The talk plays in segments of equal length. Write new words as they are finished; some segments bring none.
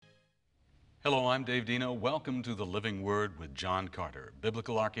Hello, I'm Dave Dino. Welcome to the Living Word with John Carter,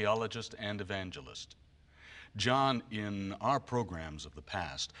 biblical archaeologist and evangelist. John, in our programs of the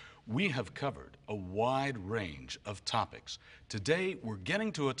past, we have covered a wide range of topics. Today, we're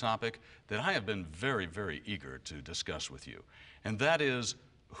getting to a topic that I have been very eager to discuss with you, and that is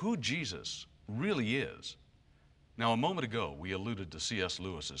who Jesus really is. Now, a moment ago, we alluded to C.S.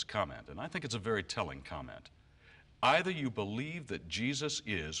 Lewis's comment, and I think it's a very telling comment. Either you believe that Jesus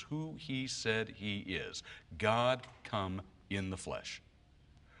is who he said he is, God come in the flesh,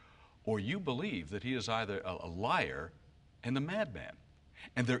 or you believe that he is either a liar and a madman,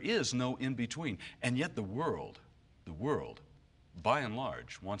 and there is no in between. And yet the world, by and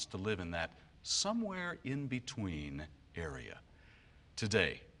large, wants to live in that somewhere in between area.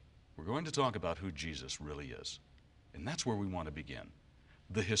 Today, we're going to talk about who Jesus really is, and that's where we want to begin.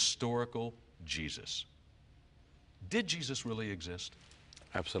 The historical Jesus. Did Jesus really exist?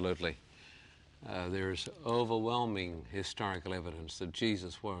 Absolutely. There's overwhelming historical evidence that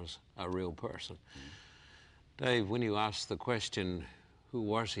Jesus was a real person. Dave, when you ask the question, who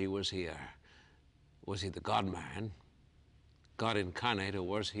was he? Was he the Godman, God incarnate, or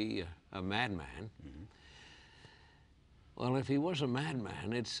was he a madman? Well, if he was a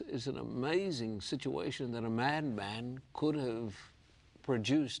madman, it's an amazing situation that a madman could have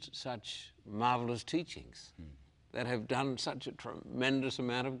produced such marvelous teachings that have done such a tremendous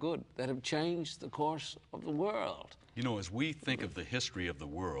amount of good, that have changed the course of the world. You know, as we think of the history of the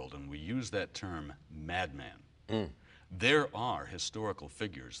world and we use that term madman, there are historical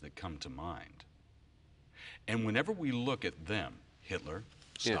figures that come to mind. And whenever we look at them, Hitler,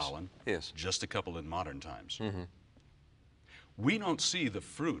 Stalin, yes. Just a couple in modern times, we don't see the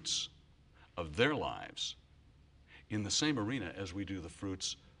fruits of their lives in the same arena as we do the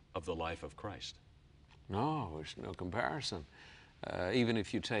fruits of the life of Christ. No, there's no comparison. Even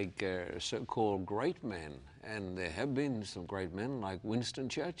if you take so-called great men, and there have been some great men like Winston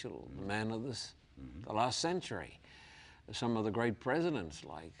Churchill, the man of the last century, some of the great presidents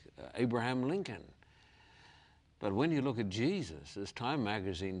like Abraham Lincoln. But when you look at Jesus, as Time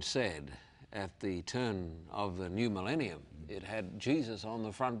magazine said at the turn of the new millennium, it had Jesus on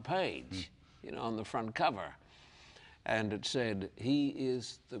the front page, you know, on the front cover. And it said, he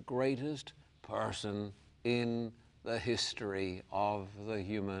is the greatest person in the history of the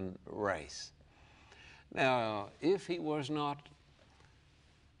human race. Now, if he was not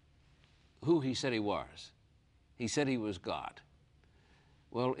who he said he said he was God.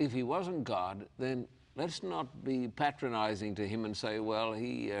 Well, if he wasn't God, then let's not be patronizing to him and say, well,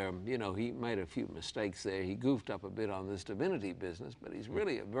 he made a few mistakes there. He goofed up a bit on this divinity business, but he's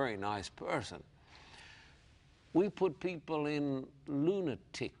really a very nice person. We put people in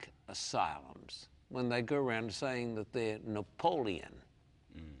lunatic asylums when they go around saying that they're Napoleon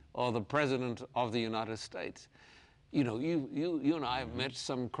or the President of the United States. You know, you and I have met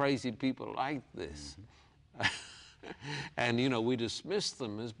some crazy people like this. And, you know, we dismiss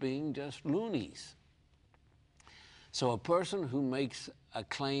them as being just loonies. So a person who makes a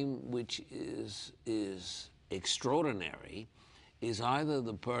claim which is extraordinary is either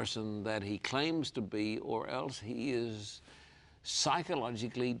the person that he claims to be, or else he is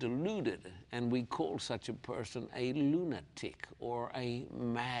psychologically deluded, and we call such a person a lunatic or a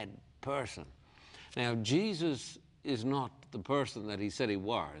mad person. Now, Jesus is not the person that he said he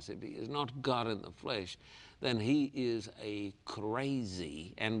was. If he is not God in the flesh, then he is a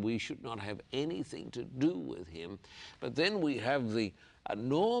crazy, and we should not have anything to do with him. But then we have the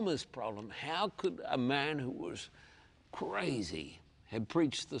enormous problem: how could a man who was crazy have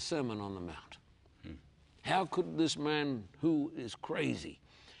preached the Sermon on the Mount? How could this man who is crazy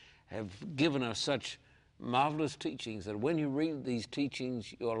have given us such marvelous teachings that when you read these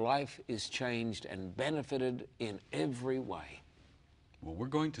teachings, your life is changed and benefited in every way? Well, we're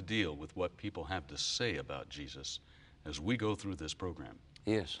going to deal with what people have to say about Jesus as we go through this program.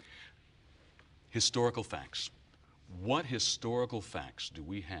 Yes. Historical facts. What historical facts do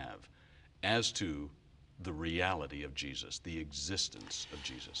we have as to the reality of Jesus, the existence of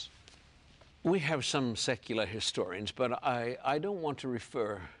Jesus? We have some secular historians, but I don't want to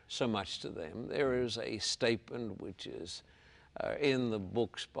refer so much to them. There is a statement which is in the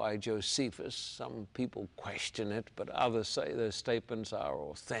books by Josephus. Some people question it, but others say those statements are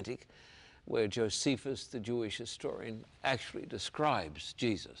authentic, where Josephus, the Jewish historian, actually describes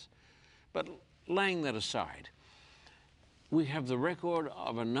Jesus. But laying that aside, we have the record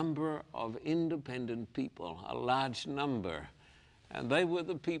of a number of independent people, a large number. And they were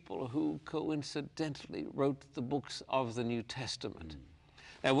the people who coincidentally wrote the books of the New Testament.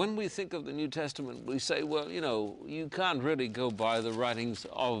 Now, when we think of the New Testament, we say, well, you know, you can't really go by the writings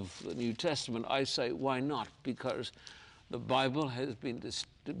of the New Testament. I say, why not? Because the Bible has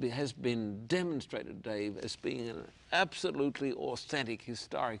been demonstrated, Dave, as being an absolutely authentic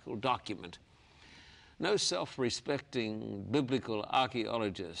historical document. No self-respecting biblical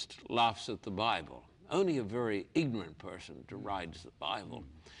archaeologist laughs at the Bible. Only a very ignorant person derides the Bible.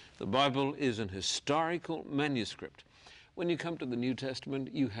 The Bible is an historical manuscript. When you come to the New Testament,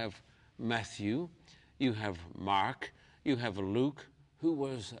 you have Matthew, you have Mark, you have Luke, who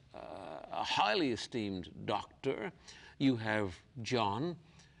was a highly esteemed doctor. You have John,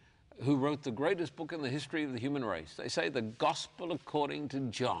 who wrote the greatest book in the history of the human race. They say the Gospel according to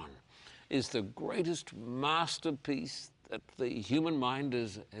John is the greatest masterpiece that the human mind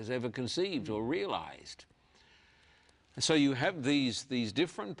has ever conceived or realized. So you have these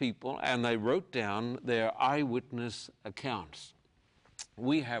different people, and they wrote down their eyewitness accounts.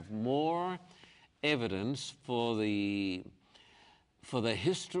 We have more evidence for the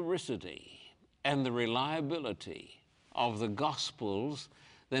historicity and the reliability of the Gospels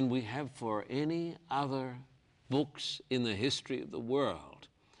than we have for any other books in the history of the world.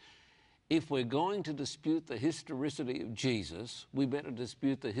 If we're going to dispute the historicity of Jesus, we better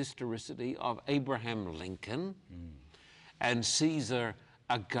dispute the historicity of Abraham Lincoln and Caesar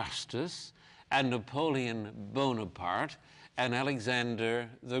Augustus and Napoleon Bonaparte and Alexander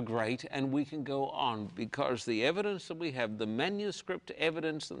the Great, and we can go on, because the evidence that we have, the manuscript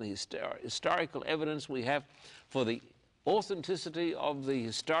evidence and the historical evidence we have for the authenticity of the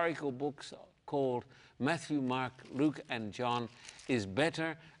historical books called Matthew, Mark, Luke, and John is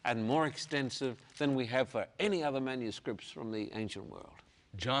better and more extensive than we have for any other manuscripts from the ancient world.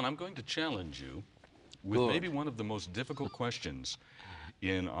 John, I'm going to challenge you with maybe one of the most difficult questions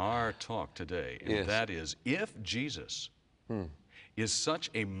in our talk today, and that is, if Jesus is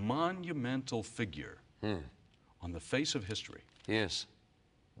such a monumental figure on the face of history,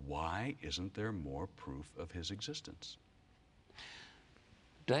 why isn't there more proof of his existence?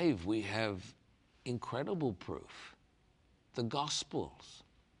 Dave, we have incredible proof. The Gospels.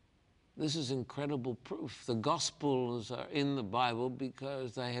 This is incredible proof. The Gospels are in the Bible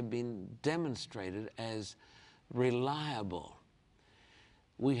because they have been demonstrated as reliable.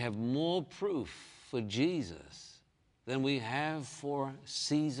 We have more proof for Jesus than we have for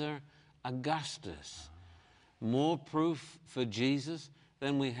Caesar Augustus. More proof for Jesus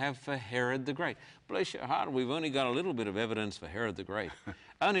than we have for Herod the Great. Bless your heart, we've only got a little bit of evidence for Herod the Great.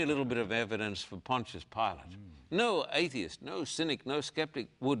 Only a little bit of evidence for Pontius Pilate. No atheist, no cynic, no skeptic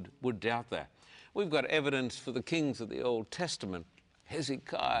would doubt that. We've got evidence for the kings of the Old Testament,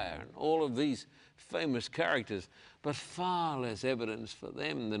 Hezekiah and all of these famous characters, but far less evidence for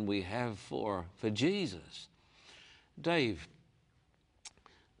them than we have for Jesus. Dave,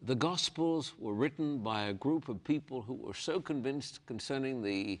 the Gospels were written by a group of people who were so convinced concerning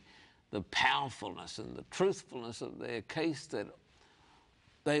the powerfulness and the truthfulness of their case that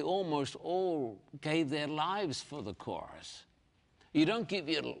they almost all gave their lives for the cause. You don't give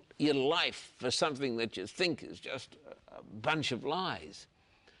your life for something that you think is just a bunch of lies.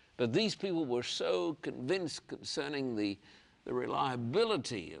 But these people were so convinced concerning the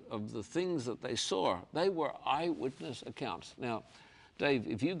reliability of the things that they saw. They were eyewitness accounts. Now, Dave,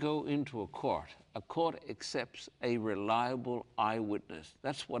 if you go into a court accepts a reliable eyewitness.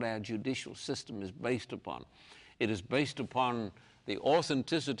 That's what our judicial system is based upon. It is based upon the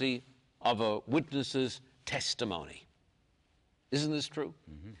authenticity of a witness's testimony. Isn't this true?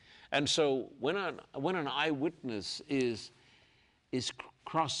 And so when an eyewitness is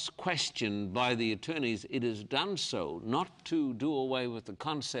cross-questioned by the attorneys, it is done so not to do away with the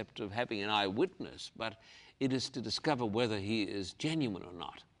concept of having an eyewitness, but it is to discover whether he is genuine or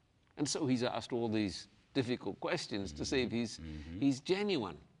not. And so he's asked all these difficult questions to see if he's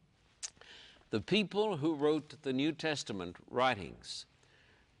genuine. The people who wrote the New Testament writings,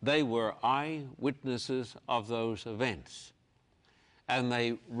 they were eyewitnesses of those events. And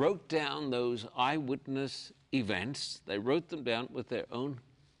they wrote down those eyewitness events. They wrote them down with their own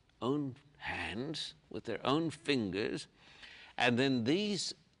hands, with their own fingers. And then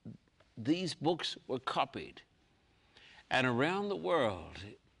these books were copied. And around the world,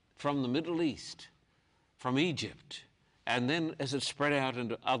 from the Middle East, from Egypt, and then as it spread out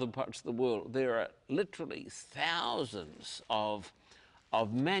into other parts of the world, there are literally thousands of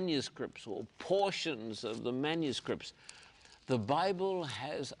manuscripts or portions of the manuscripts. The Bible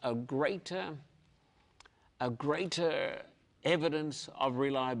has a greater evidence of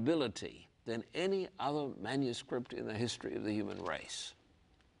reliability than any other manuscript in the history of the human race.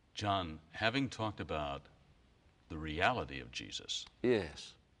 John, having talked about the reality of Jesus,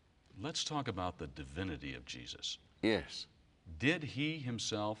 yes, let's talk about the divinity of Jesus. Yes. Did he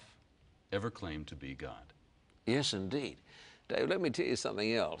himself ever claim to be God? Yes, indeed. Dave, let me tell you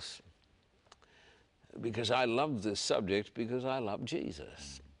something else. Because I love this subject, because I love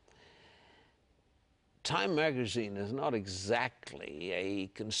Jesus. Time magazine is not exactly a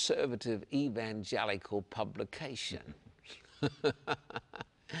conservative evangelical publication.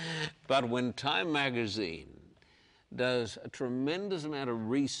 But when Time magazine does a tremendous amount of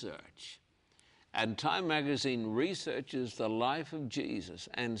research, and Time magazine researches the life of Jesus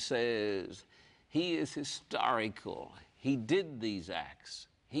and says he is historical, he did these acts,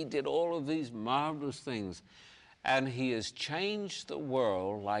 he did all of these marvelous things, and he has changed the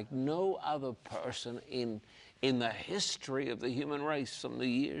world like no other person in the history of the human race from the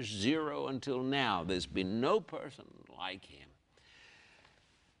year 0 until now. There's been no person like him.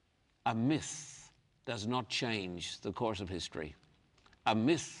 A myth does not change the course of history. A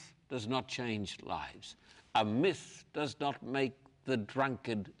myth does not change lives. A myth does not make the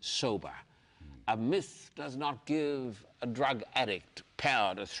drunkard sober. A myth does not give a drug addict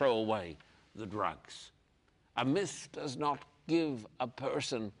power to throw away the drugs. A myth does not give a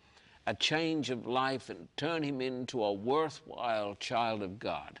person a change of life and turn him into a worthwhile child of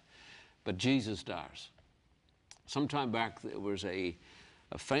God. But Jesus does. Some time back there was a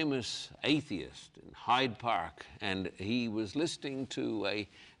famous atheist in Hyde Park, and he was listening to a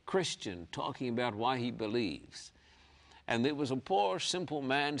Christian talking about why he believes. And there was a poor, simple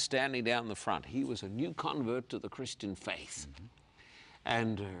man standing down the front. He was a new convert to the Christian faith.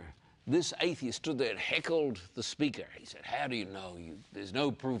 And this atheist stood there and heckled the speaker. He said, "How do you know? There's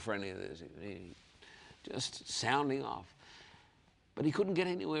no proof for any of this." Just sounding off. But he couldn't get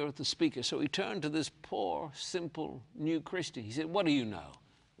anywhere with the speaker, so he turned to this poor, simple, new Christian. He said, "What do you know?"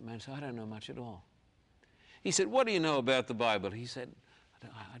 The man said, "I don't know much at all." He said, "What do you know about the Bible?" He said,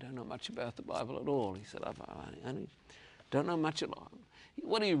 I don't know much about the Bible at all." He said, I don't know much at all.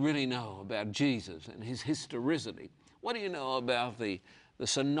 "What do you really know about Jesus and his historicity? What do you know about the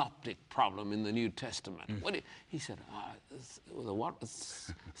synoptic problem in the New Testament?" He said, what?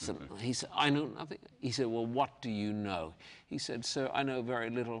 He said, "I know nothing." He said, "Well, what do you know?" He said, "Sir, I know very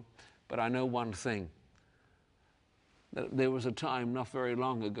little, but I know one thing. That there was a time not very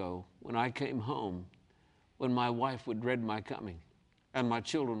long ago when I came home, when my wife would dread my coming, and my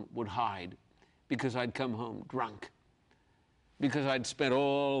children would hide because I'd come home drunk, because I'd spent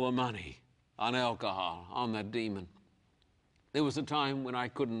all the money on alcohol, on that demon. There was a time when I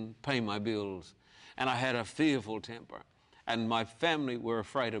couldn't pay my bills, and I had a fearful temper, and my family were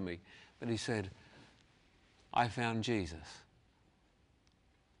afraid of me." But he said, "I found Jesus,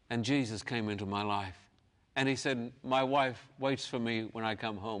 and Jesus came into my life. And he said, my wife waits for me when I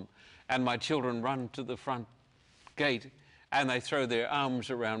come home, and my children run to the front gate, and they throw their arms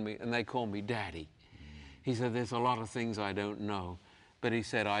around me, and they call me Daddy." He said, "There's a lot of things I don't know, but," he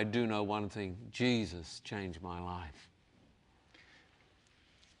said, "I do know one thing. Jesus changed my life."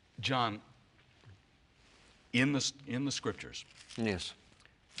 John, in the scriptures, Yes.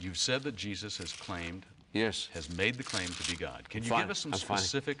 you've said that Jesus has claimed, Yes. has made the claim to be God. Can you give us some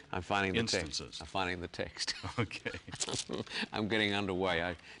specific instances? I'm finding the text. Okay. I'm getting underway.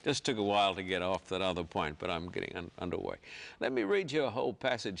 I just took a while to get off that other point, but I'm getting underway. Let me read you a whole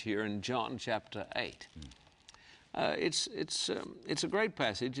passage here in John chapter 8. It's a great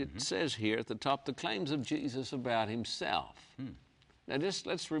passage. It says here at the top, the claims of Jesus about himself. Now just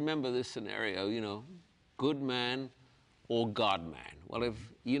let's remember this scenario, good man or God-man. Well, if,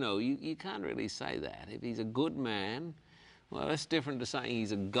 you can't really say that. If he's a good man, well, that's different to saying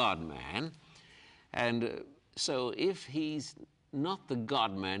he's a God-man. And so if he's not the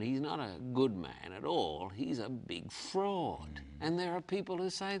God-man, he's not a good man at all, he's a big fraud. And there are people who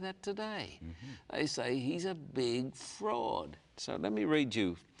say that today. They say he's a big fraud. So let me read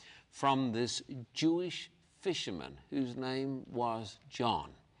you from this Jewish fisherman whose name was John,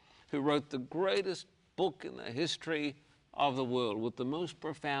 who wrote the greatest book in the history of the world with the most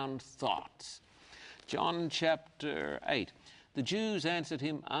profound thoughts. John chapter 8. "The Jews answered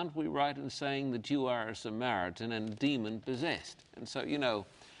him, 'Aren't we right in saying that you are a Samaritan and demon-possessed?'" And so,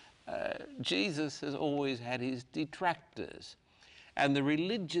 Jesus has always had his detractors. And the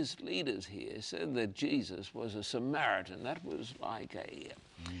religious leaders here said that Jesus was a Samaritan. That was like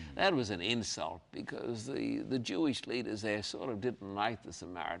that was an insult, because the Jewish leaders there sort of didn't like the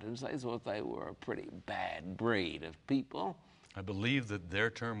Samaritans. They thought they were a pretty bad breed of people. I believe that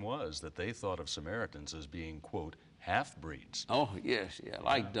their term was that they thought of Samaritans as being, quote, half-breeds. Oh, yes,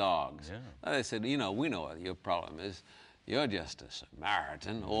 like dogs. Yeah. They said, we know what your problem is. You're just a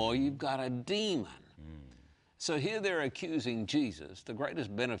Samaritan, or you've got a demon. So here they're accusing Jesus, the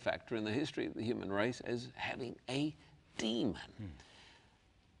greatest benefactor in the history of the human race, as having a demon.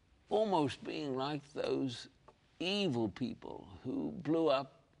 Almost being like those evil people who blew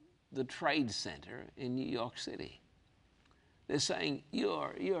up the Trade Center in New York City. They're saying,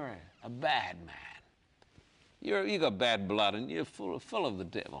 you're a bad man. You got bad blood and you're full of the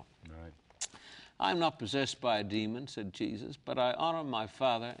devil. Right. I'm not possessed by a demon, said Jesus, but I honor my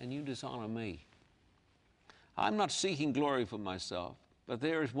Father and you dishonor me. I'm not seeking glory for myself, but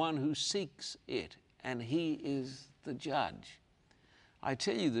there is one who seeks it, and he is the judge. I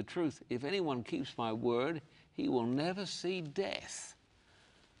tell you the truth, if anyone keeps my word, he will never see death.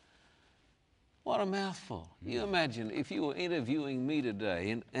 What a mouthful. You imagine if you were interviewing me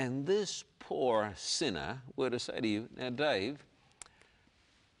today and this poor sinner were to say to you, now Dave,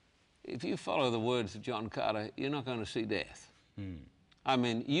 if you follow the words of John Carter, you're not going to see death. I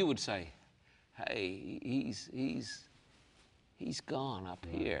mean, you would say, hey, he's gone up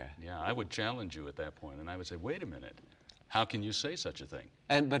here. Yeah, I would challenge you at that point, and I would say, wait a minute, how can you say such a thing?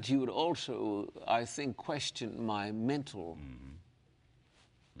 But you would also, I think, question my mental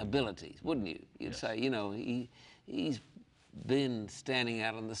abilities, wouldn't you? You'd say, you know, he's been standing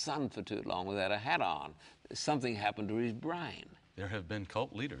out in the sun for too long without a hat on. Something happened to his brain. There have been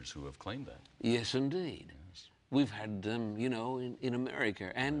cult leaders who have claimed that. Yes, indeed. Yes. We've had them, you know, in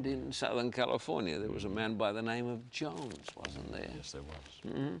America and in Southern California. There was a man by the name of Jones, wasn't there? Yes, there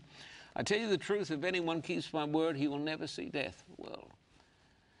was. I tell you the truth, if anyone keeps my word, he will never see death. Well,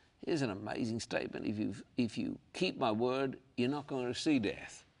 here's an amazing statement. If you keep my word, you're not going to see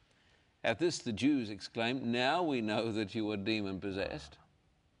death. At this, the Jews exclaimed, now we know that you are demon-possessed.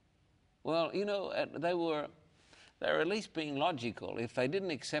 Well, you know, they were at least being logical. If they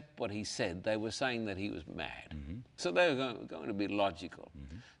didn't accept what he said, they were saying that he was mad. So they were going to be logical.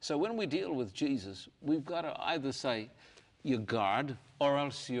 So when we deal with Jesus, we've got to either say, you're God, or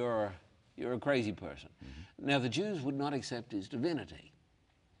else you're a crazy person. Now, the Jews would not accept his divinity.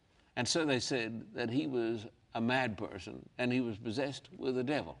 And so they said that he was a mad person and he was possessed with a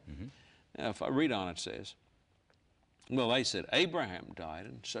devil. Now, if I read on, it says, well, they said, Abraham died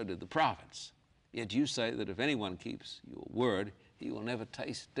and so did the prophets. Yet you say that if anyone keeps your word, he will never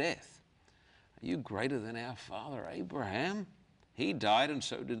taste death. Are you greater than our father Abraham? He died and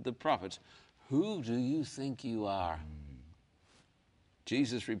so did the prophets. Who do you think you are?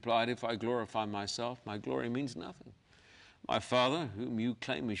 Jesus replied, if I glorify myself, my glory means nothing. My Father, whom you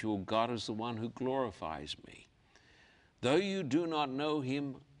claim as your God, is the one who glorifies me. Though you do not know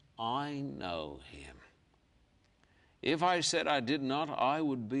him, I know him. If I said I did not, I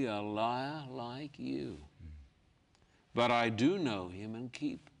would be a liar like you. But I do know him and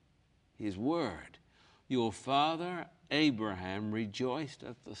keep his word. Your father Abraham rejoiced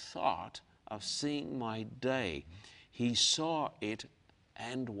at the thought of seeing my day. He saw it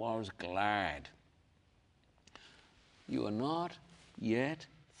and was glad. You are not yet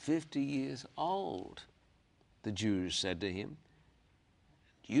 50 years old, the Jews said to him.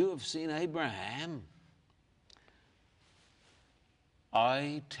 You have seen Abraham.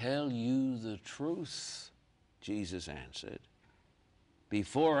 I tell you the truth, Jesus answered.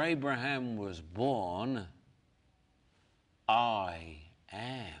 Before Abraham was born, I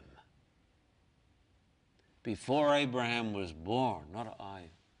am. Before Abraham was born, not I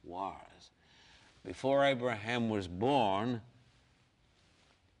was. Before Abraham was born,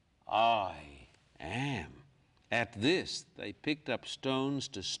 I am. At this, they picked up stones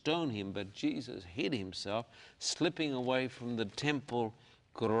to stone him, but Jesus hid himself, slipping away from the temple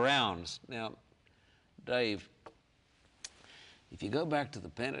grounds. Now, Dave, if you go back to the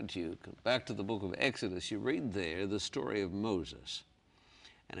Pentateuch, back to the book of Exodus, you read there the story of Moses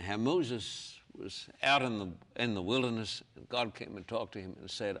and how Moses was out in the wilderness, and God came and talked to him and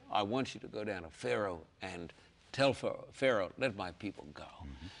said, I want you to go down to Pharaoh and tell Pharaoh, let my people go.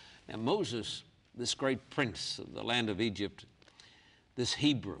 Now, Moses, this great prince of the land of Egypt, this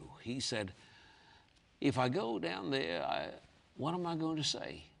Hebrew, he said, if I go down there, what am I going to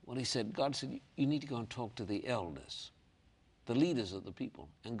say? Well, he said, God said, you need to go and talk to the elders, the leaders of the people,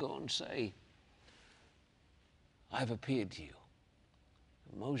 and go and say, I've appeared to you.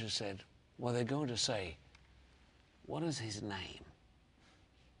 And Moses said, well, they're going to say, what is his name?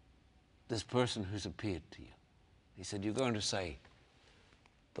 This person who's appeared to you. He said, you're going to say,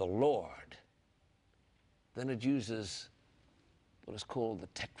 the Lord. Then it uses what is called the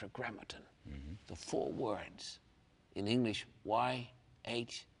tetragrammaton, the 4 words. In English, YHWH.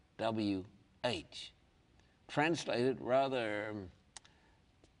 Translated rather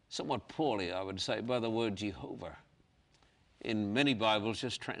somewhat poorly, I would say, by the word Jehovah. In many Bibles,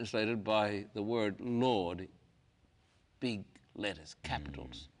 just translated by the word Lord, big letters,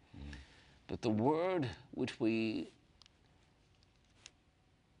 capitals. But the word which we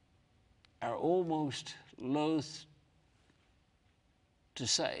are almost loath to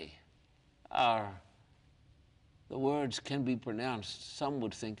say are the words can be pronounced, some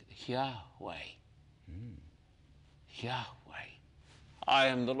would think, Yahweh. Yahweh. I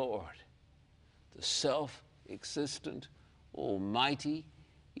am the Lord, the self-existent, almighty,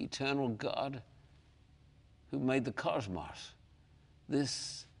 eternal God who made the cosmos.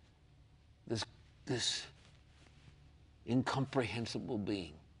 This incomprehensible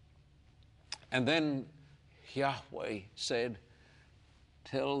being. And then Yahweh said,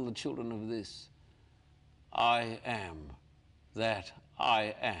 tell the children of this, I am that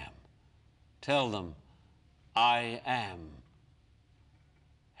I am. Tell them, I am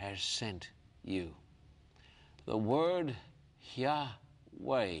has sent you. The word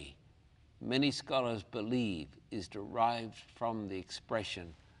Yahweh, many scholars believe, is derived from the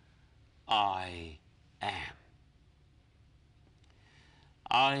expression, I am.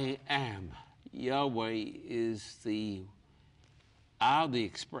 I am. Yahweh are the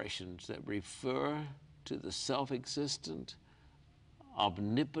expressions that refer to the self-existent,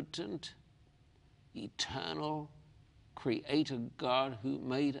 omnipotent, eternal, creator God who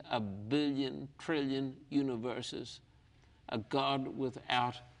made 1 billion trillion universes, a God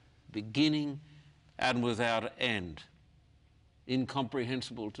without beginning and without end,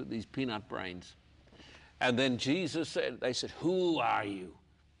 incomprehensible to these peanut brains. And then Jesus said, they said, who are you?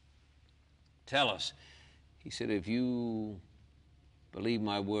 Tell us. He said, if you believe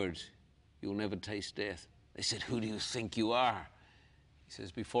my words, you'll never taste death. They said, who do you think you are? He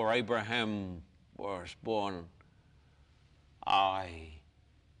says, before Abraham was born, I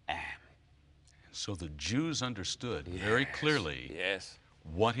am. So the Jews understood very clearly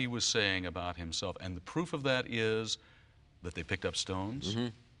what he was saying about himself. And the proof of that is that they picked up stones.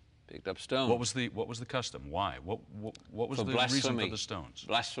 Picked up stones. What was the custom? Why? What was the reason for the stones?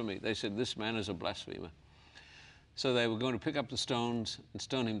 Blasphemy. They said, this man is a blasphemer. So they were going to pick up the stones and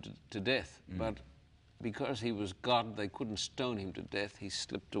stone him to death. But because he was God, they couldn't stone him to death. He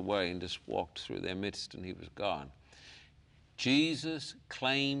slipped away and just walked through their midst, and he was gone. Jesus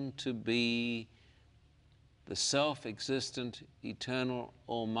claimed to be the self-existent, eternal,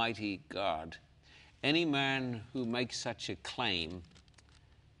 almighty God. Any man who makes such a claim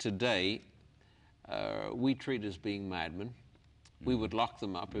today, we treat as being madmen. We would lock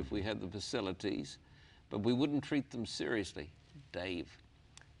them up if we had the facilities, but we wouldn't treat them seriously. Dave,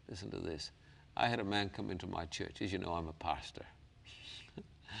 listen to this. I had a man come into my church. As you know, I'm a pastor.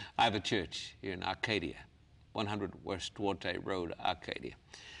 I have a church here in Arcadia, 100 West Duarte Road, Arcadia.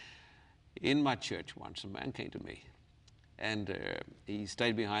 In my church once, a man came to me, and he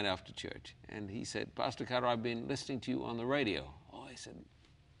stayed behind after church, and he said, Pastor Carter, I've been listening to you on the radio. Oh, I said,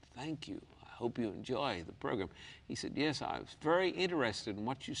 thank you. I hope you enjoy the program. He said, yes, I was very interested in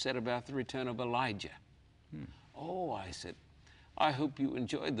what you said about the return of Elijah. Oh, I said, I hope you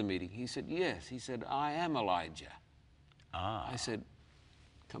enjoyed the meeting. He said, yes. He said, I am Elijah. I said,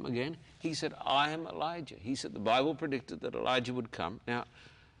 come again? He said, I am Elijah. He said, the Bible predicted that Elijah would come. Now,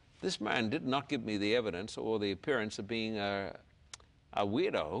 this man did not give me the evidence or the appearance of being a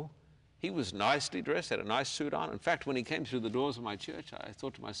weirdo. He was nicely dressed, had a nice suit on. In fact, when he came through the doors of my church, I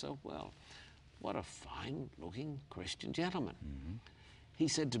thought to myself, well, what a fine-looking Christian gentleman. He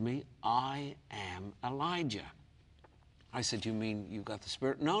said to me, I am Elijah. I said, you mean you got the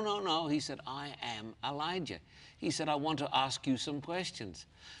Spirit? No, no, no. He said, I am Elijah. He said, I want to ask you some questions.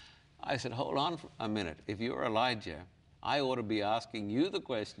 I said, hold on for a minute. If you're Elijah, I ought to be asking you the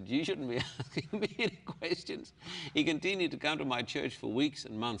questions. You shouldn't be asking me any questions. He continued to come to my church for weeks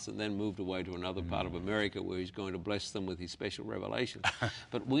and months and then moved away to another part of America where he's going to bless them with his special revelations.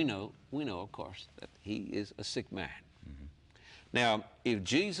 But we know, of course, that he is a sick man. Now, if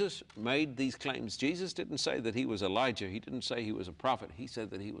Jesus made these claims, Jesus didn't say that he was Elijah. He didn't say he was a prophet. He said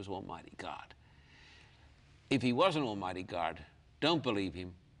that he was Almighty God. If he was an Almighty God, don't believe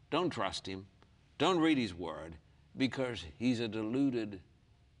him. Don't trust him. Don't read his word, because he's a deluded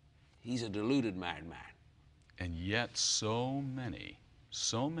madman. And yet so many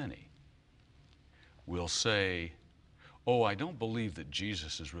will say, oh, I don't believe that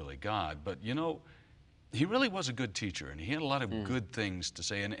Jesus is really God, but you know, he really was a good teacher, and he had a lot of good things to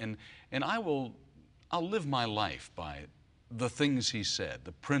say, and I'll live my life by the things he said,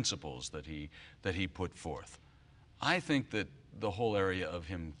 the principles that he put forth. I think that the whole area of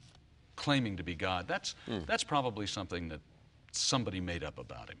him claiming to be God, that's probably something that somebody made up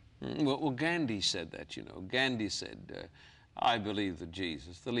about him. Well, Gandhi said that, you know. Gandhi said, I believe that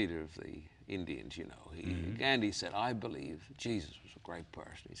Jesus, the leader of the Indians, you know. Gandhi said, I believe Jesus was a great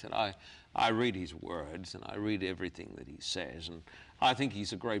person. He said, I read his words and I read everything that he says, and I think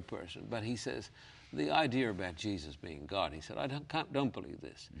he's a great person. But he says, the idea about Jesus being God, he said, I don't believe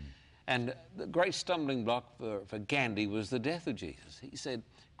this. And the great stumbling block for Gandhi was the death of Jesus. He said,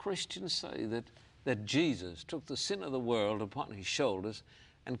 Christians say that Jesus took the sin of the world upon his shoulders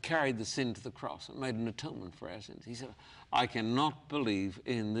and carried the sin to the cross and made an atonement for our sins. He said, I cannot believe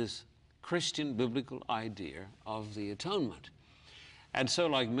in this Christian biblical idea of the atonement. And so,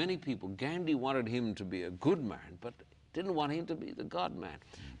 like many people, Gandhi wanted him to be a good man, but didn't want him to be the God man.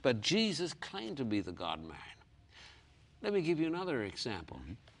 But Jesus claimed to be the God man. Let me give you another example.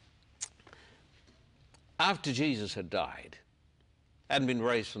 After Jesus had died and been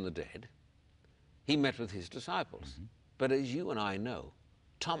raised from the dead, he met with his disciples. But as you and I know,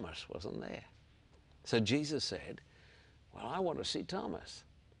 Thomas wasn't there. So Jesus said, well, I want to see Thomas.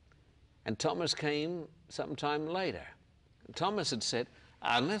 And Thomas came sometime later. And Thomas had said,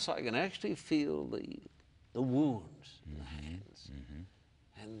 unless I can actually feel the wounds in the hands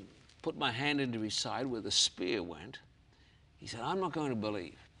and put my hand into his side where the spear went, he said, I'm not going to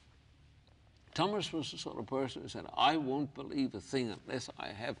believe. Thomas was the sort of person who said, I won't believe a thing unless I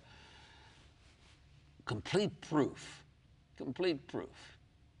have complete proof, complete proof.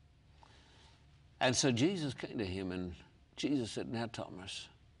 And so Jesus came to him and Jesus said, now Thomas,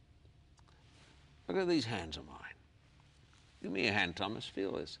 look at these hands of mine. Give me your hand, Thomas,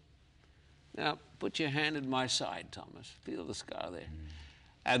 feel this. Now put your hand in my side, Thomas, feel the scar there.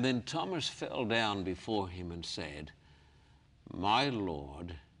 And then Thomas fell down before him and said, my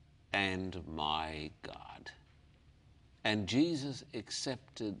Lord and my God. And Jesus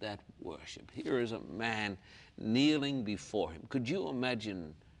accepted that worship. Here is a man kneeling before him. Could you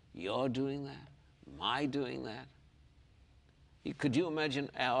imagine you're doing that? My doing that? Could you imagine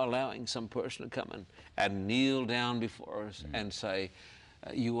our allowing some person to come and kneel down before us and say,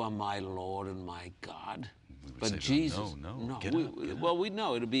 you are my Lord and my God? But Jesus, no. Well, we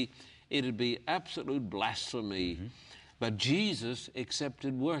know it'd be absolute blasphemy. But Jesus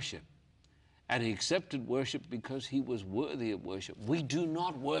accepted worship. And he accepted worship because he was worthy of worship. We do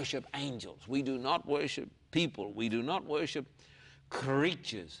not worship angels. We do not worship people. We do not worship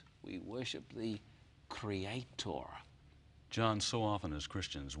creatures. We worship the Creator. John, so often as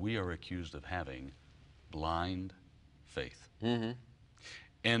Christians, we are accused of having blind faith.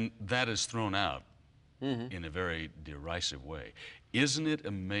 And that is thrown out in a very derisive way. Isn't it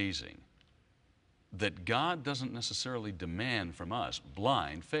amazing that God doesn't necessarily demand from us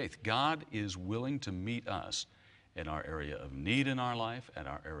blind faith? God is willing to meet us in our area of need in our life, at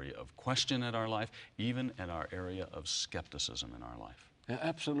our area of question in our life, even at our area of skepticism in our life. Yeah,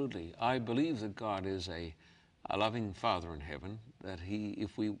 absolutely. I believe that God is a loving Father in heaven, that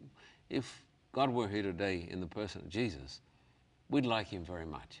if God were here today in the person of Jesus, we'd like him very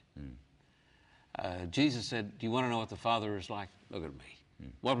much. Jesus said, do you want to know what the Father is like? Look at me.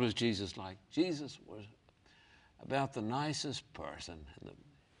 What was Jesus like? Jesus was about the nicest person.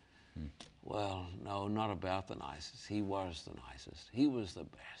 Well, no, not about the nicest. He was the nicest. He was the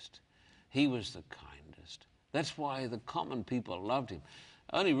best. He was the kindest. That's why the common people loved him.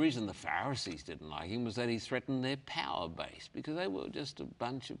 The only reason the Pharisees didn't like him was that he threatened their power base, because they were just a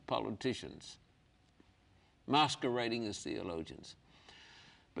bunch of politicians masquerading as theologians.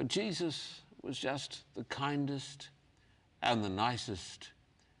 But Jesus was just the kindest and the nicest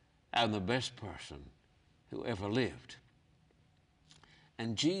and the best person who ever lived.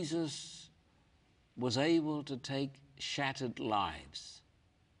 And Jesus was able to take shattered lives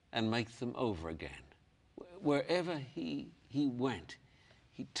and make them over again. Wherever he went,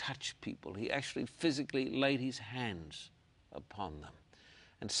 he touched people. He actually physically laid his hands upon them.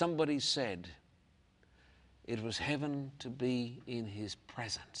 And somebody said it was heaven to be in his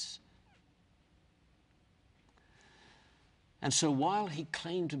presence. And so while he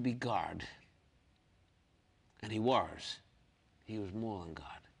claimed to be God, and he was more than God.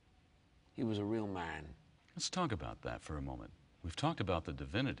 He was a real man. Let's talk about that for a moment. We've talked about the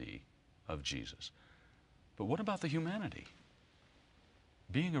divinity of Jesus, but what about the humanity?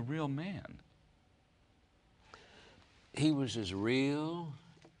 Being a real man. He was as real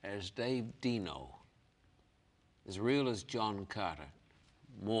as Dave Dino, as real as John Carter,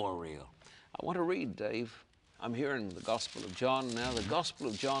 more real. I want to read, Dave. I'm here in the Gospel of John now. The Gospel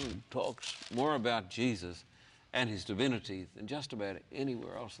of John talks more about Jesus and his divinity than just about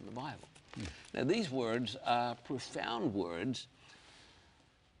anywhere else in the Bible. Now, these words are profound words.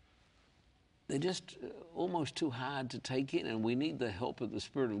 They're just almost too hard to take in, and we need the help of the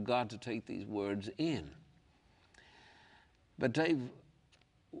Spirit of God to take these words in. But Dave,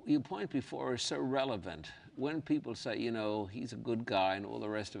 your point before is so relevant. When people say, you know, he's a good guy and all the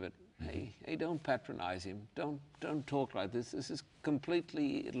rest of it, hey, don't patronize him. Don't talk like this. This is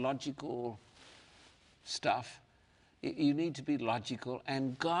completely illogical stuff. You need to be logical,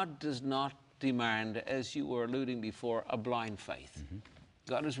 and God does not demand, as you were alluding before, a blind faith.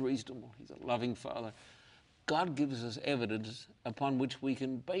 God is reasonable. He's a loving Father. God gives us evidence upon which we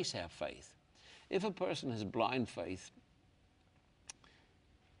can base our faith. If a person has blind faith,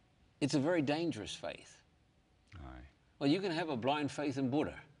 it's a very dangerous faith. Aye. Well, you can have a blind faith in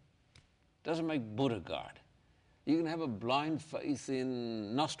Buddha. Doesn't make Buddha God. You can have a blind faith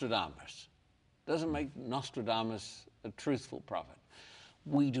in Nostradamus. Doesn't make Nostradamus a truthful prophet.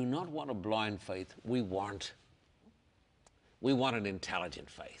 We do not want a blind faith. We want an intelligent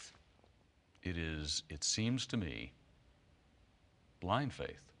faith. It seems to me, blind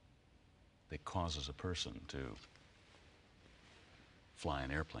faith that causes a person to fly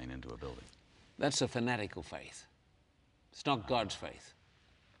an airplane into a building. That's a fanatical faith. It's not God's faith.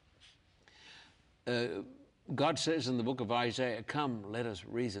 God says in the book of Isaiah, come, let us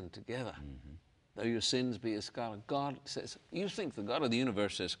reason together. Though your sins be as scarlet. God says, you think the God of the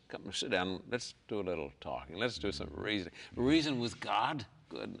universe says, come sit down, let's do a little talking, let's do some reasoning. Reason with God?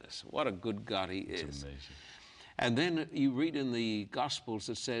 Goodness, what a good God he is. It's amazing. And then you read in the Gospels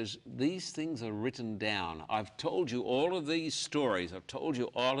that says, these things are written down. I've told you all of these stories, I've told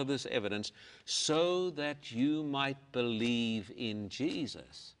you all of this evidence, so that you might believe in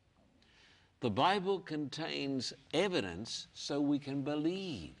Jesus. The Bible contains evidence so we can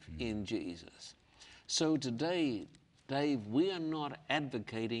believe in Jesus. So today, Dave, we are not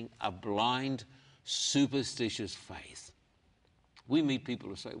advocating a blind, superstitious faith. We meet people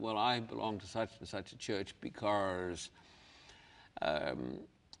who say, well, I belong to such and such a church because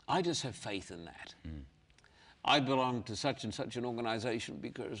I just have faith in that. I belong to such and such an organization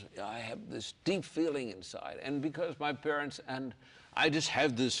because I have this deep feeling inside, and because my parents, and I just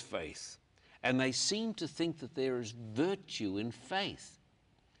have this faith. And they seem to think that there is virtue in faith.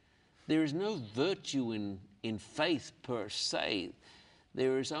 There is no virtue in faith per se.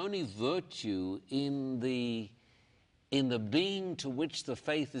 There is only virtue in the being to which the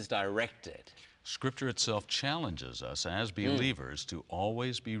faith is directed. Scripture itself challenges us as believers to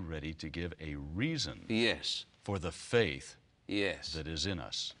always be ready to give a reason Yes. for the faith Yes. that is in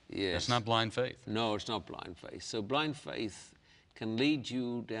us. Yes. That's not blind faith. No, it's not blind faith. So blind faith can lead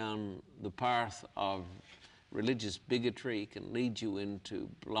you down the path of religious bigotry, can lead you into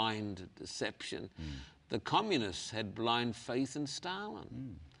blind deception. The communists had blind faith in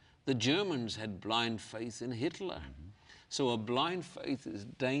Stalin. The Germans had blind faith in Hitler. So a blind faith is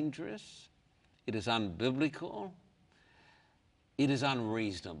dangerous, it is unbiblical, it is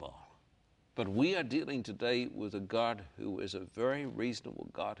unreasonable. But we are dealing today with a God who is a very reasonable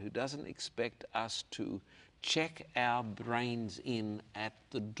God, who doesn't expect us to check our brains in at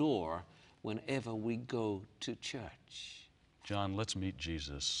the door whenever we go to church. John, let's meet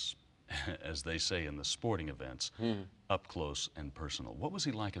Jesus, as they say in the sporting events, up close and personal. What was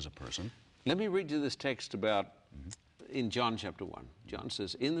he like as a person? Let me read you this text about in John chapter 1. John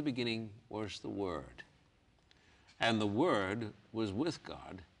says, in the beginning was the Word, and the Word was with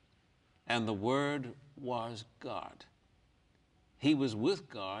God, and the Word was God. He was with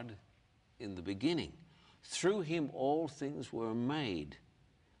God in the beginning. Through him all things were made.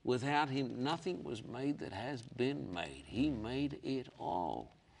 Without him nothing was made that has been made. He made it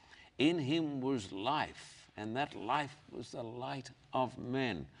all. In him was life, and that life was the light of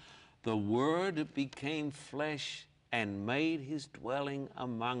men. The Word became flesh and made his dwelling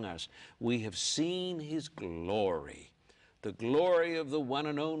among us. We have seen his glory, the glory of the one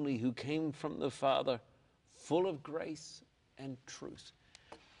and only who came from the Father, full of grace and truth.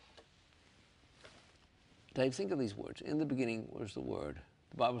 Dave, think of these words. In the beginning was the Word.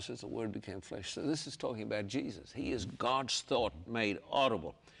 The Bible says the Word became flesh. So this is talking about Jesus. He is God's thought made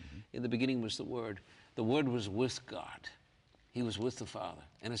audible. In the beginning was the Word. The Word was with God. He was with the Father.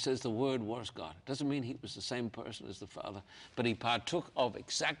 And it says the Word was God. It doesn't mean he was the same person as the Father, but he partook of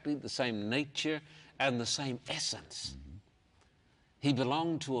exactly the same nature and the same essence. He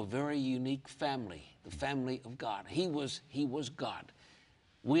belonged to a very unique family, the family of God. He was God.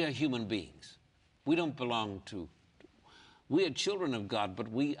 We are human beings. We don't belong to, we are children of God, but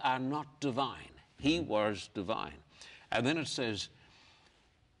we are not divine. He was divine. And then it says,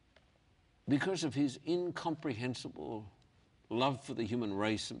 because of his incomprehensible love for the human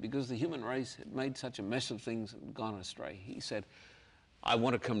race, and because the human race had made such a mess of things and gone astray, he said, I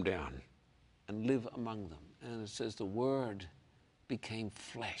want to come down and live among them. And it says the Word became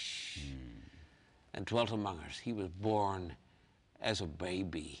flesh and dwelt among us. He was born as a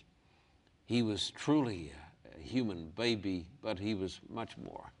baby. He was truly a human baby, but he was much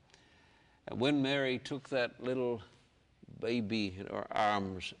more. And when Mary took that little baby in her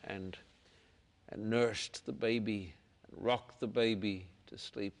arms and nursed the baby and rocked the baby to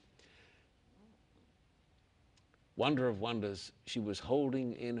sleep, wonder of wonders, she was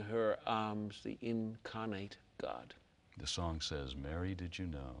holding in her arms the incarnate God. The song says, Mary, did you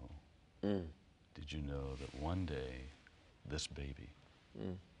know? Did you know that one day this baby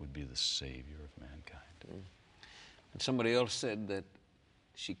would be the Savior of mankind? And somebody else said that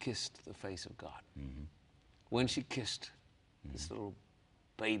she kissed the face of God. When she kissed this little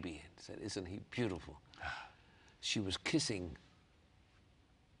baby and said, isn't he beautiful? She was kissing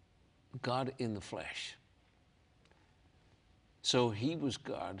God in the flesh. So he was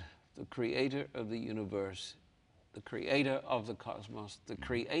God, the creator of the universe, the creator of the cosmos, the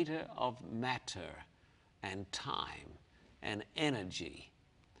creator of matter and time and energy,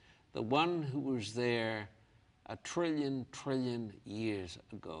 the one who was there a trillion years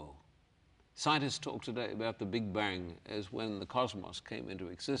ago. Scientists talk today about the Big Bang as when the cosmos came into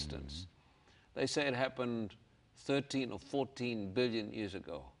existence. They say it happened 13 or 14 billion years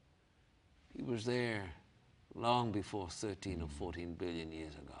ago. He was there long before 13 or 14 billion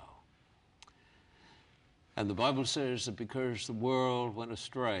years ago. And the Bible says that because the world went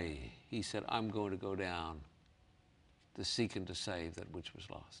astray, he said, I'm going to go down to seek and to save that which was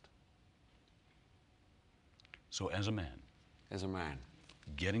lost. So as a man,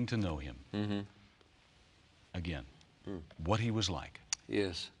 getting to know him, again, what he was like.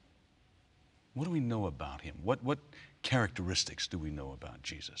 Yes. What do we know about him? What characteristics do we know about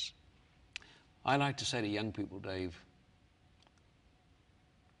Jesus? I like to say to young people, Dave,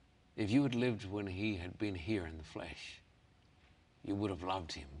 if you had lived when he had been here in the flesh, you would have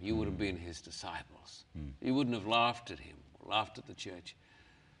loved him. You would have been his disciples. You wouldn't have laughed at him or laughed at the church.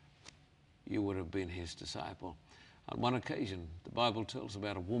 You would have been his disciple. On one occasion, the Bible tells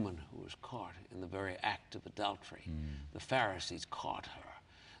about a woman who was caught in the very act of adultery. The Pharisees caught her.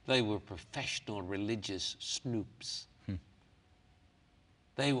 They were professional religious snoops.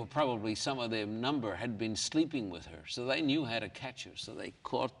 They were probably, some of their number had been sleeping with her, so they knew how to catch her. So they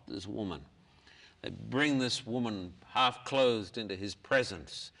caught this woman. They bring this woman half-clothed into his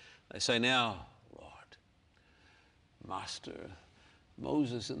presence. They say, now, Lord, Master,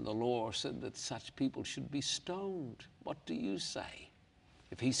 Moses in the law said that such people should be stoned. What do you say?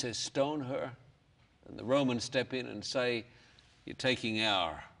 If he says stone her, then the Romans step in and say, you're taking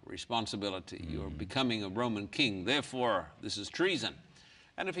our responsibility. You're becoming a Roman king. Therefore, this is treason.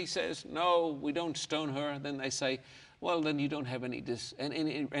 And if he says, no, we don't stone her, then they say, well, then you don't have any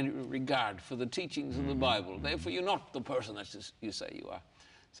regard for the teachings of the Bible. Therefore, you're not the person that you say you are.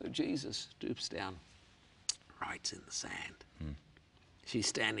 So Jesus stoops down, writes in the sand. She's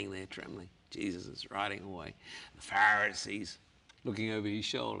standing there trembling. Jesus is writing away. The Pharisees looking over his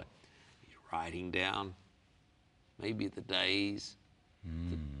shoulder. He's writing down maybe the days,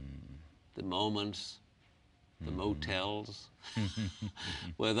 the moments, the motels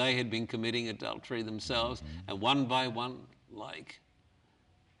where they had been committing adultery themselves, and one by one, like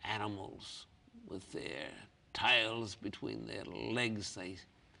animals with their tails between their legs, they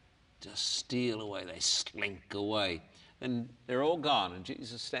just steal away, they slink away. And they're all gone, and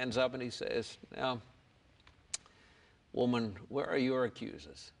Jesus stands up and he says, now, woman, where are your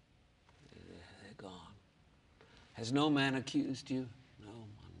accusers? They're gone. Has no man accused you? No,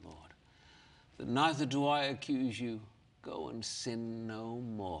 my Lord. Then neither do I accuse you. Go and sin no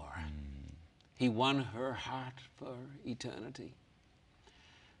more. He won her heart for eternity.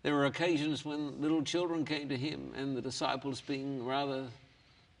 There were occasions when little children came to him and the disciples, being rather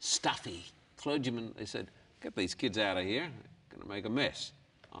stuffy clergymen, they said, get these kids out of here. They're going to make a mess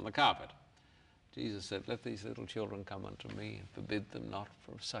on the carpet. Jesus said, let these little children come unto me and forbid them not,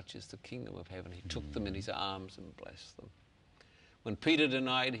 for such is the kingdom of heaven. He took them in his arms and blessed them. When Peter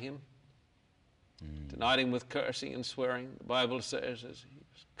denied him with cursing and swearing, the Bible says as he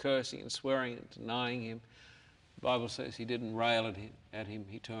was cursing and swearing and denying him, the Bible says he didn't rail at him.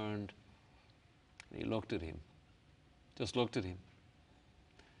 He turned and he looked at him, just looked at him.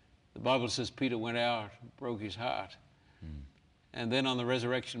 The Bible says Peter went out and broke his heart. And then on the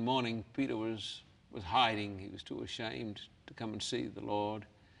resurrection morning, Peter was hiding. He was too ashamed to come and see the Lord.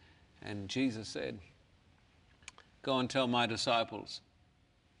 And Jesus said, go and tell my disciples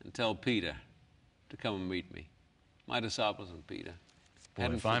and tell Peter to come and meet me. My disciples and Peter. Boy,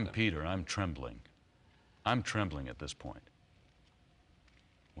 if I'm Peter, I'm trembling. I'm trembling at this point.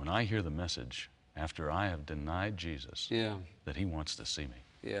 When I hear the message after I have denied Jesus, that he wants to see me.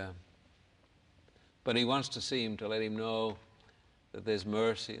 Yeah. But he wants to see him to let him know that there's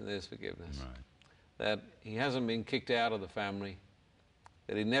mercy and there's forgiveness. Right. That he hasn't been kicked out of the family,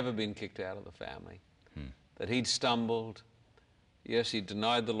 that he'd never been kicked out of the family, that he'd stumbled. Yes, he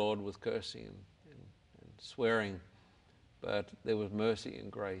denied the Lord with cursing and swearing, but there was mercy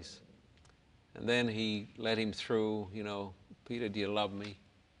and grace. And then he led him through, you know, Peter, do you love me?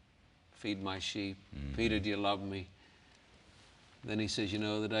 Feed my sheep. Peter, do you love me? Then he says, you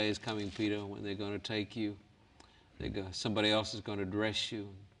know, the day is coming, Peter, when they're going to take you. Somebody else is going to dress you,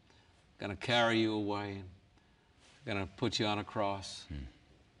 going to carry you away, and going to put you on a cross.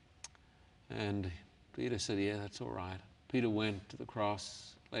 And Peter said, yeah, that's all right. Peter went to the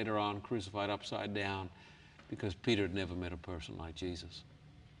cross, later on crucified upside down, because Peter had never met a person like Jesus.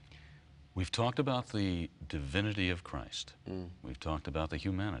 We've talked about the divinity of Christ. We've talked about the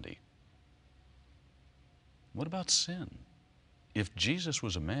humanity. What about sin? If Jesus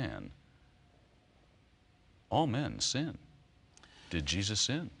was a man, all men sin. Did Jesus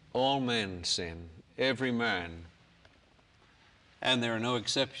sin? All men sin, every man. And there are no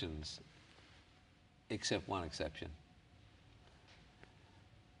exceptions, except one exception.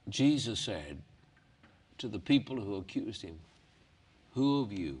 Jesus said to the people who accused him, who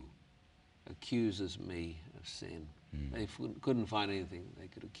of you accuses me of sin? They couldn't find anything they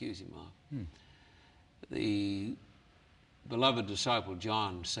could accuse him of. The beloved disciple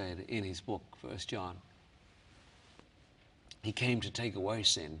John said in his book, 1 John, he came to take away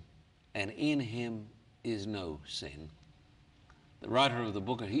sin, and in him is no sin. The writer of the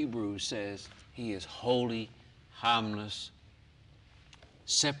book of Hebrews says he is holy, harmless,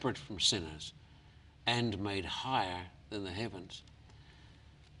 separate from sinners, and made higher than the heavens.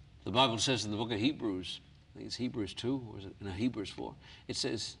 The Bible says in the book of Hebrews, I think it's Hebrews 2, or is it? No, Hebrews 4, it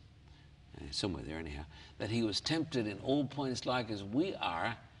says, somewhere there anyhow, that he was tempted in all points like as we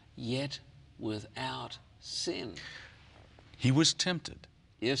are, yet without sin. He was tempted.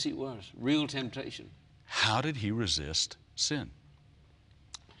 Yes, he was. Real temptation. How did he resist sin?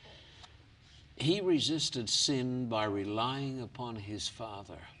 He resisted sin by relying upon his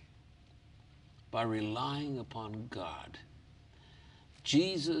Father, by relying upon God.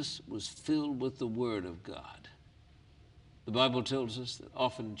 Jesus was filled with the Word of God. The Bible tells us that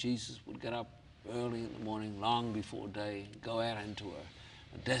often Jesus would get up early in the morning, long before day, and go out into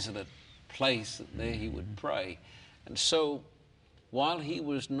a desolate place, and there he would pray. And so, while he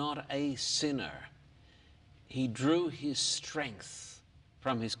was not a sinner, he drew his strength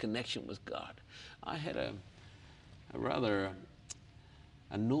from his connection with God. I had a rather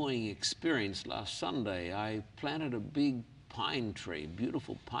annoying experience last Sunday. I planted a big pine tree,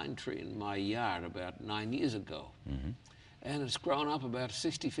 beautiful pine tree in my yard about 9 years ago. And it's grown up about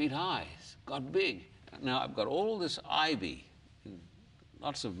 60 feet high. It's got big. Now I've got all this ivy in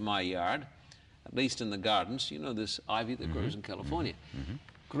lots of my yard, at least in the gardens. You know this ivy that grows in California.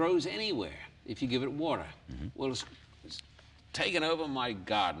 Grows anywhere if you give it water. Well, it's taken over my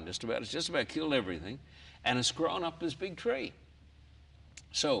garden just about. It's just about killed everything, and it's grown up this big tree.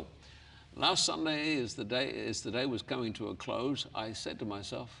 So last Sunday, as the day was coming to a close, I said to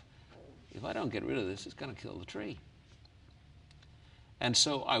myself, if I don't get rid of this, it's going to kill the tree. And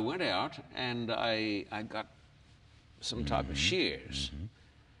so I went out and I got some type of shears,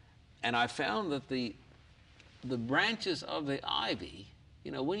 and I found that the branches of the ivy,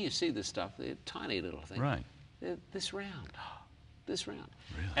 you know, when you see this stuff, they're tiny little things. Right. They're this round, this round.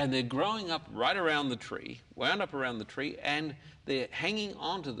 Really? And they're growing up right around the tree, wound up around the tree, and they're hanging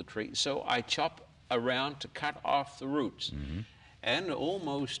onto the tree. So I chop around to cut off the roots. And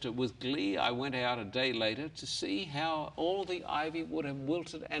almost with glee, I went out a day later to see how all the ivy would have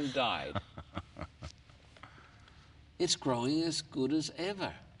wilted and died. It's growing as good as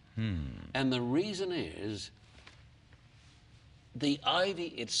ever. And the reason is the ivy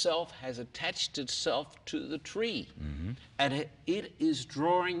itself has attached itself to the tree. And it is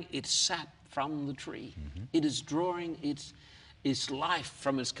drawing its sap from the tree. It is drawing its life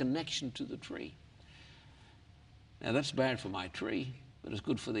from its connection to the tree. Now that's bad for my tree, but it's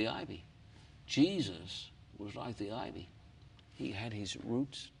good for the ivy. Jesus was like the ivy. He had his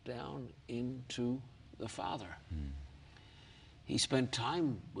roots down into the Father. He spent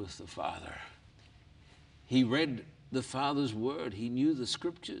time with the Father. He read the Father's Word. He knew the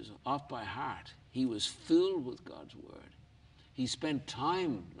Scriptures off by heart. He was filled with God's Word. He spent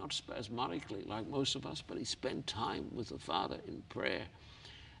time, not spasmodically like most of us, but he spent time with the Father in prayer.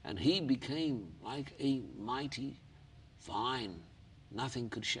 And he became like a mighty vine. Nothing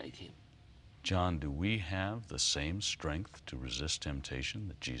could shake him. John, do we have the same strength to resist temptation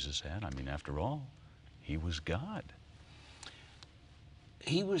that Jesus had? I mean, after all, he was God.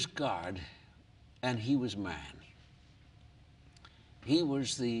 He was God, and he was man. He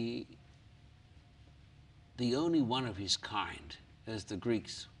was the only one of his kind, as the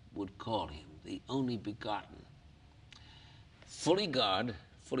Greeks would call him, the only begotten. Fully God,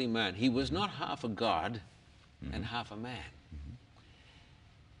 fully man. He was not half a God and half a man.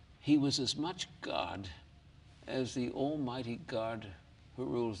 He was as much God as the Almighty God who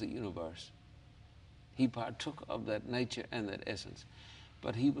rules the universe. He partook of that nature and that essence.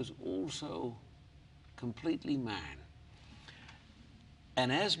 But he was also completely man.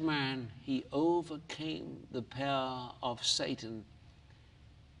 And as man, he overcame the power of Satan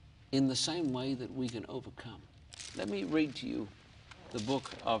in the same way that we can overcome. Let me read to you the book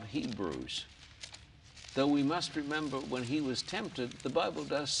of Hebrews. Though we must remember when he was tempted, the Bible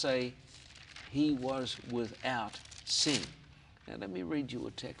does say he was without sin. Now let me read you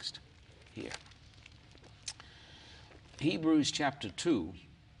a text here. Hebrews chapter 2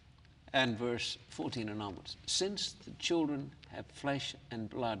 and verse 14 and onwards. Since the children have flesh and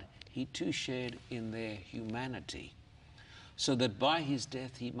blood, he too shared in their humanity, so that by his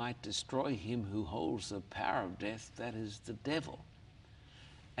death he might destroy him who holds the power of death, that is the devil,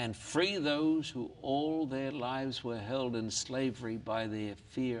 and free those who all their lives were held in slavery by their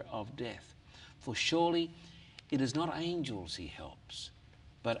fear of death. For surely it is not angels he helps,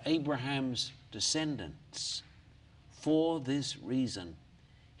 but Abraham's descendants. For this reason,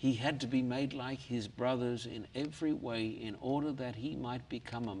 he had to be made like his brothers in every way, in order that he might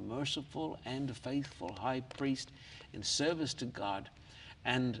become a merciful and faithful high priest in service to God,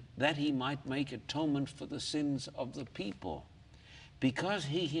 and that he might make atonement for the sins of the people. Because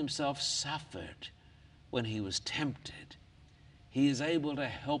he himself suffered when he was tempted, he is able to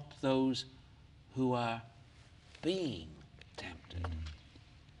help those who are being tempted.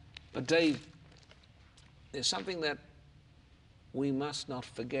 But Dave, there's something that we must not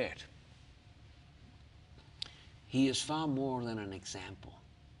forget. He is far more than an example.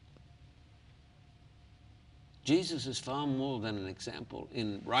 Jesus is far more than an example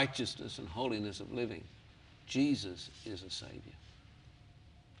in righteousness and holiness of living. Jesus is a Savior.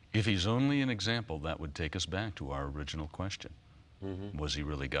 If he's only an example, that would take us back to our original question. Was he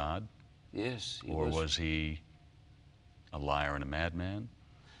really God? Yes, he Or was he a liar and a madman?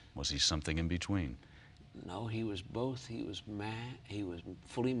 Was he something in between? No, he was both. He was man, he was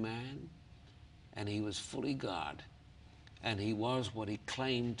fully man, and he was fully God. And he was what he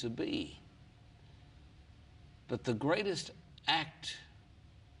claimed to be. But the greatest act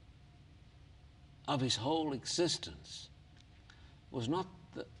of his whole existence was not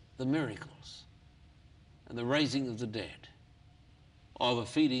the miracles and the raising of the dead or the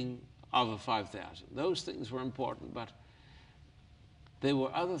feeding of the 5,000. Those things were important, but there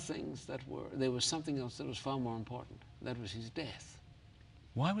were other things there was something else that was far more important. That was his death.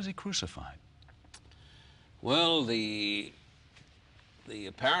 Why was he crucified? Well, the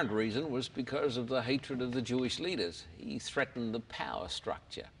apparent reason was because of the hatred of the Jewish leaders. He threatened the power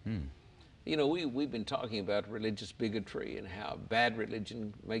structure. You know, we've been talking about religious bigotry and how bad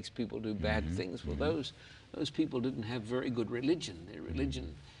religion makes people do bad things. Well, those people didn't have very good religion. Their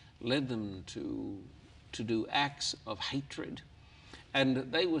religion led them to do acts of hatred. And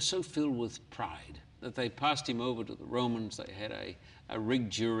they were so filled with pride that they passed him over to the Romans. They had a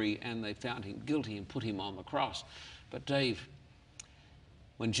rigged jury, and they found him guilty and put him on the cross. But Dave,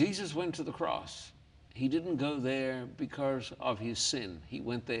 when Jesus went to the cross, he didn't go there because of his sin. He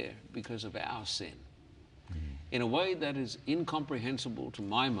went there because of our sin. In a way that is incomprehensible to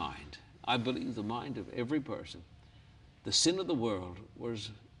my mind, I believe the mind of every person, the sin of the world was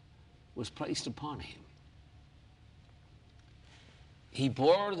placed upon him. He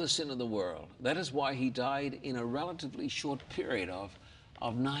bore the sin of the world. That is why he died in a relatively short period of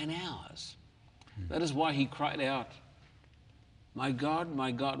 9 hours. That is why he cried out, my God,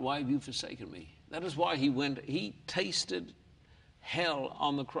 why have you forsaken me? That is why he tasted hell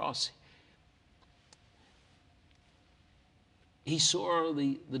on the cross. He saw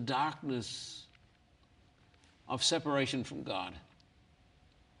the darkness of separation from God.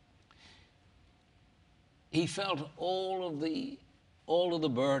 He felt all of the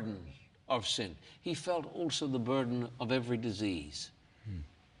burden of sin. He felt also the burden of every disease.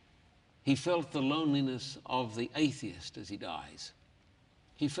 He felt the loneliness of the atheist as he dies.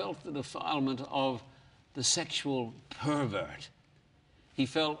 He felt the defilement of the sexual pervert. He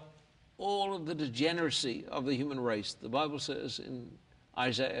felt all of the degeneracy of the human race. The Bible says in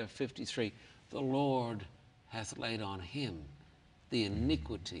Isaiah 53, the Lord hath laid on him the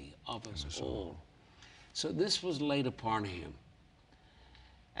iniquity of us all. So this was laid upon him.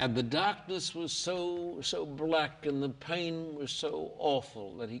 And the darkness was so black and the pain was so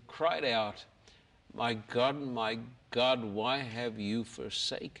awful that he cried out my God, why have you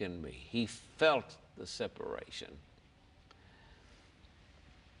forsaken me? He felt the separation.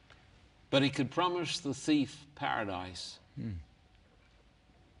 But he could promise the thief paradise,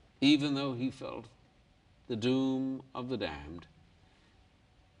 even though he felt the doom of the damned,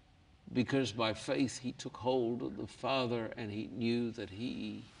 because by faith he took hold of the Father and he knew that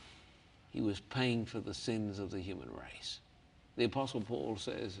he was paying for the sins of the human race. The Apostle Paul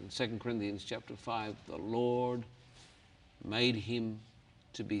says in 2 Corinthians chapter 5, the Lord made him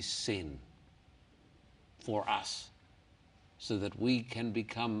to be sin for us, so that we can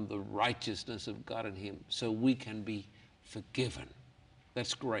become the righteousness of God in him, so we can be forgiven.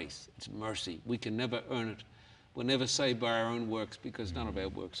 That's grace. It's mercy. We can never earn it. We're never saved by our own works because none of our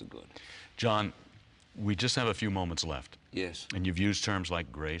works are good. John, we just have a few moments left. Yes. And you've used terms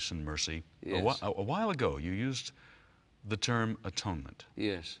like grace and mercy. Yes. A while ago, you used the term atonement.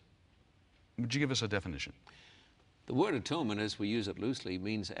 Yes. Would you give us a definition? The word atonement, as we use it loosely,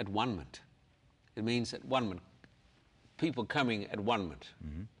 means at one-ment. It means at one-ment. People coming at one-ment.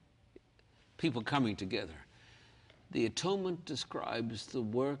 People coming together. The atonement describes the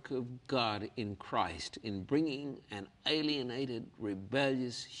work of God in Christ in bringing an alienated,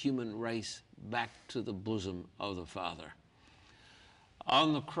 rebellious human race back to the bosom of the Father.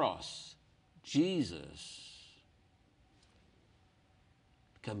 On the cross, Jesus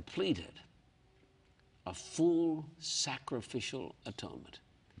completed a full sacrificial atonement.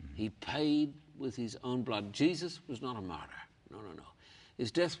 He paid with his own blood. Jesus was not a martyr. No, no, no.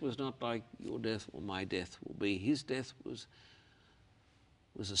 His death was not like your death or my death will be. His death was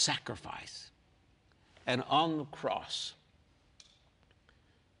a sacrifice. And on the cross,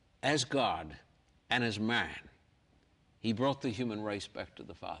 as God and as man, he brought the human race back to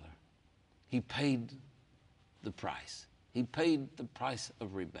the Father. He paid the price. He paid the price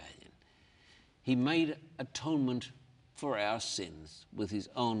of rebellion. He made atonement for our sins with his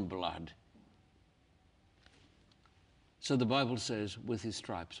own blood. So the Bible says, with his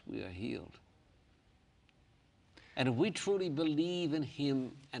stripes we are healed. And if we truly believe in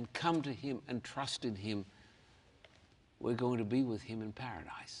him and come to him and trust in him, we're going to be with him in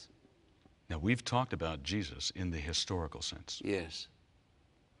paradise. Now, we've talked about Jesus in the historical sense. Yes.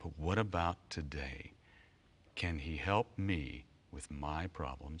 But what about today? Can he help me with my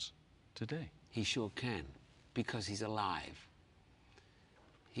problems today? He sure can, because he's alive.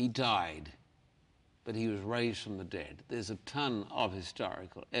 He died, but he was raised from the dead. There's a ton of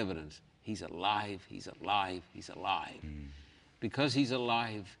historical evidence. He's alive, he's alive, he's alive. Because he's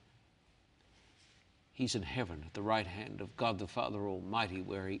alive, he's in heaven at the right hand of God the Father Almighty,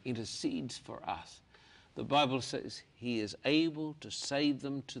 where he intercedes for us. The Bible says he is able to save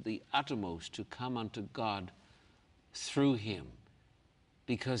them to the uttermost, to come unto God through him,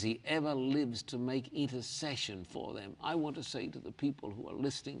 because he ever lives to make intercession for them. I want to say to the people who are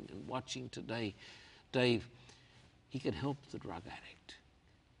listening and watching today, Dave, he can help the drug addict.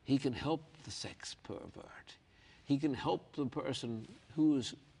 He can help the sex pervert. He can help the person who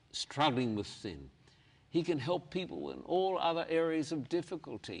is struggling with sin. He can help people in all other areas of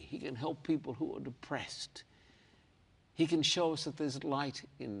difficulty. He can help people who are depressed. He can show us that there's light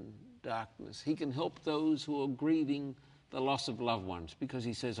in darkness. He can help those who are grieving the loss of loved ones, because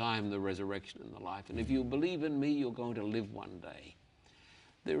he says, I am the resurrection and the life. And if you believe in me, you're going to live one day.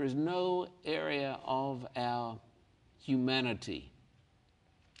 There is no area of our humanity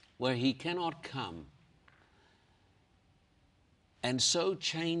where he cannot come and so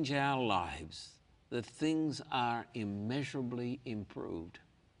change our lives that things are immeasurably improved.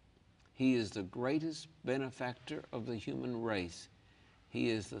 He is the greatest benefactor of the human race. He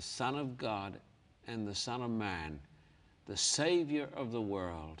is the Son of God and the Son of Man, the Savior of the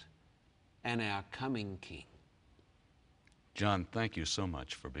world, and our coming King. John, thank you so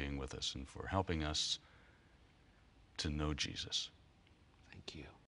much for being with us and for helping us to know Jesus. Thank you.